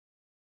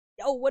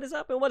Yo, what is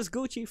up and what is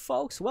Gucci,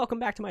 folks? Welcome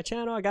back to my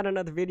channel. I got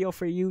another video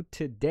for you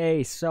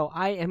today. So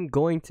I am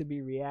going to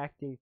be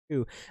reacting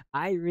to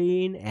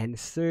Irene and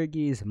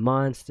Seulgi's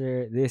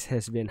Monster. This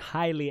has been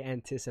highly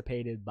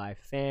anticipated by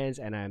fans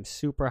and I'm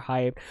super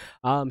hyped.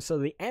 So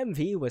the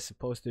MV was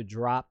supposed to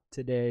drop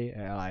today,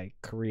 like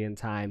Korean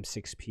time,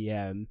 6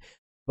 p.m.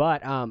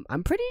 But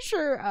I'm pretty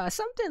sure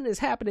something is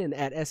happening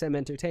at SM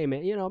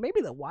Entertainment. You know,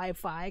 maybe the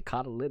Wi-Fi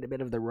caught a little bit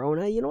of the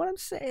Rona. You know what I'm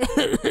saying?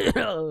 The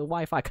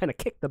Wi-Fi kind of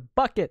kicked the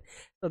bucket,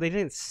 so they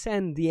didn't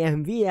send the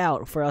MV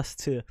out for us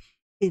to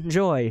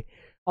enjoy.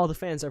 All the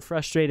fans are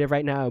frustrated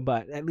right now,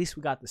 but at least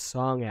we got the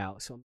song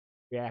out, so I'm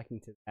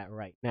reacting to that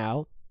right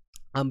now.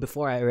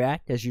 Before I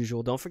react, as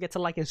usual, don't forget to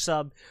like and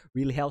sub.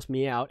 Really helps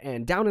me out.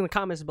 And down in the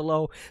comments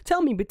below,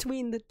 tell me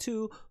between the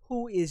two,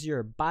 who is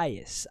your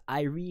bias,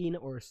 Irene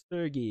or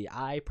Seulgi?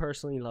 I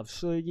personally love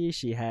Seulgi.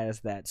 She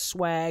has that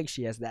swag,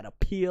 she has that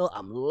appeal.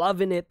 I'm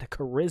loving it, the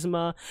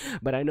charisma.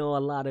 But I know a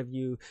lot of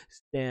you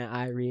stand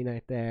Irene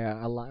right there.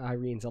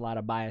 Irene's a lot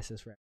of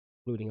biases for,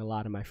 including a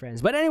lot of my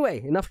friends. But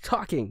anyway, enough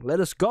talking. Let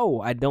us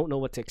go. I don't know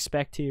what to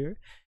expect here.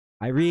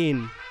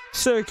 Irene,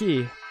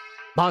 Seulgi,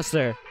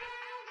 Monster.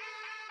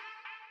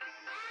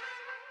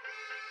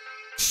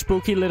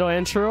 Spooky little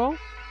intro.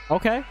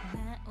 Okay.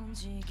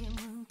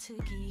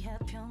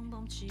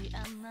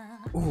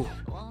 Ooh.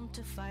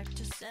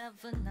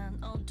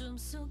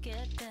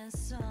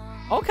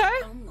 Okay.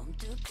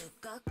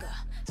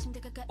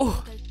 Ooh.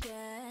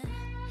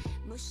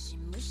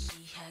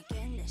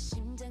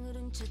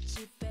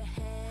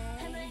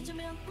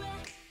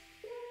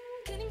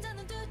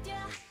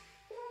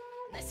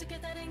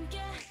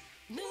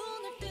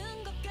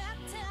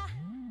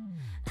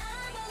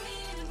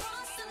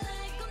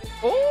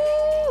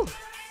 Ooh.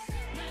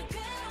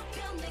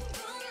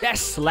 That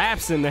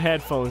slaps in the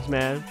headphones,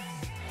 man.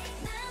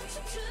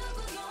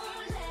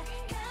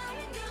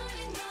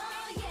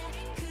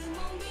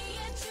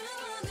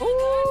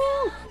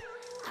 Ooh.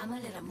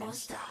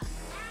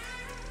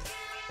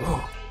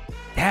 Ooh.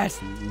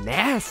 That's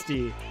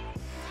nasty.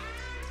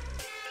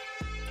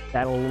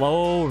 That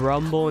low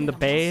rumble in the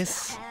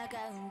bass.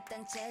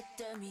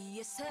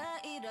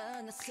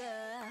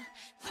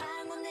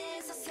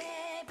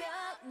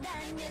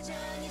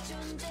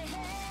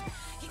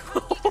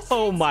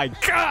 Oh my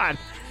god!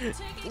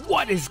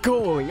 What is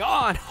going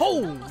on?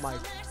 Oh my...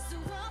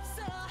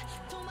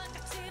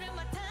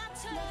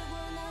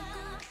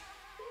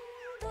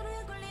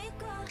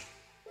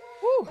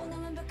 Woo.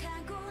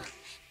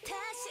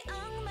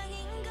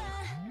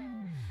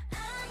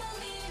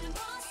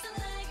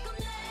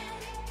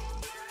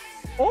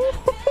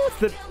 Oh,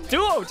 the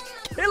duo's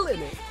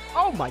killing it!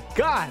 Oh my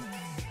god!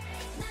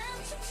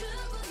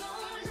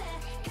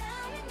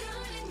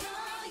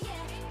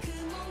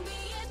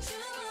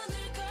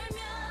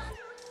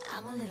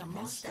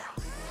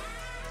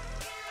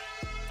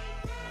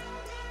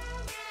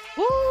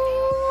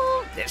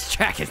 Ooh, this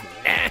track is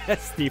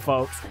nasty,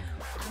 folks.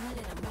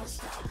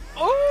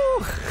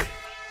 Ooh.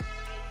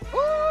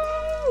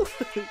 Ooh.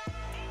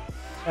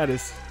 That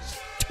is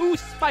too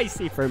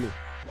spicy for me.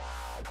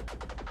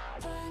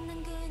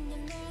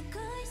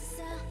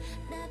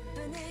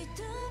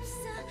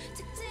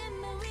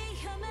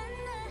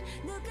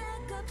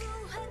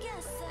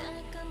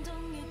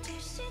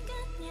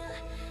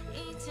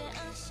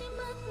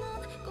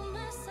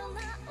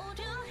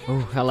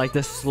 Oh, I like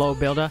this slow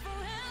builder.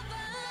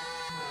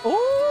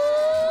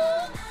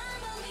 Oh,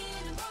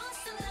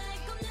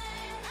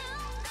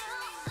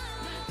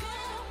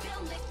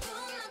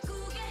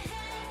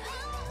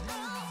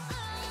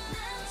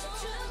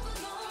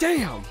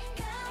 damn.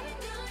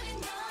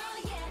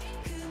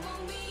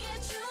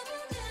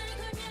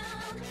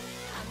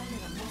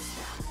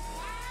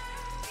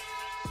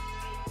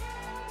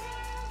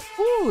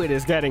 Ooh, it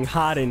is getting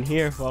hot in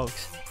here,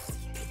 folks.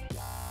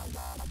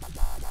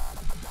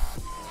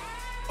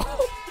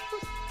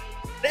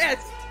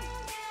 That's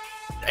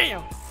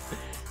damn.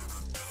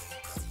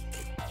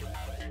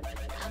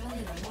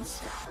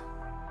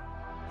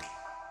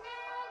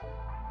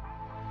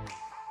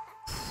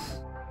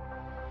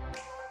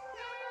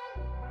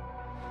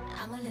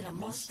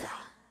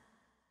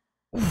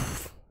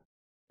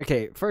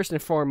 Okay, first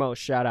and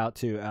foremost, shout out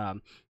to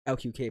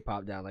LQ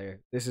K-pop down there.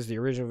 This is the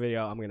original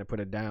video. I'm gonna put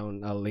it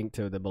down, a link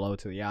to the below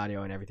to the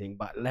audio and everything.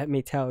 But let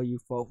me tell you,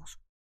 folks,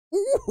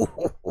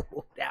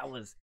 that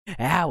was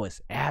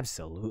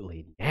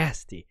absolutely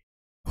nasty.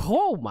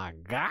 Oh my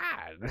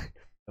god,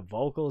 the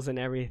vocals and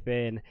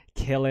everything,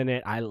 killing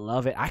it. I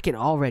love it. I can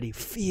already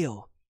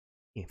feel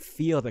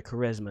the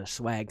charisma,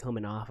 swag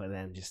coming off of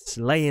them, just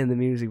slaying the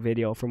music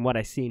video. From what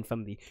I've seen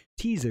from the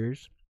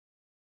teasers,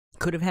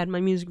 could have had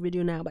my music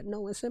video now, but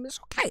no, it's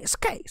okay, it's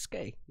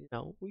okay. You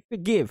know, we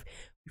forgive,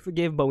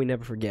 but we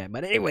never forget.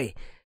 But anyway,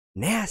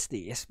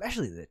 nasty,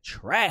 especially the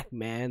track,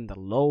 man. The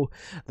low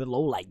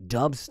like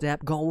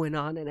dubstep going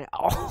on in it.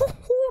 Oh,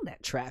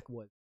 that track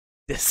was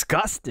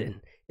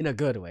disgusting in a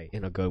good way.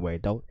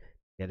 Don't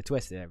get it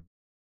twisted.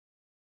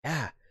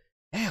 Yeah,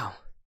 damn,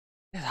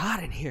 it's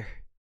hot in here.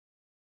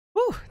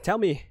 Whew. Tell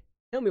me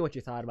what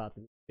you thought about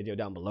the video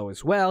down below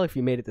as well if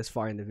you made it this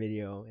far in the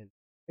video. And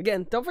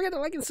again, don't forget to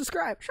like and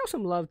subscribe. Show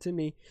some love to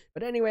me.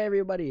 But anyway,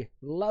 everybody,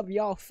 love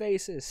y'all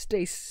faces.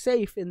 Stay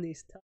safe in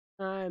these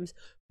times.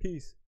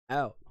 Peace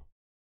out.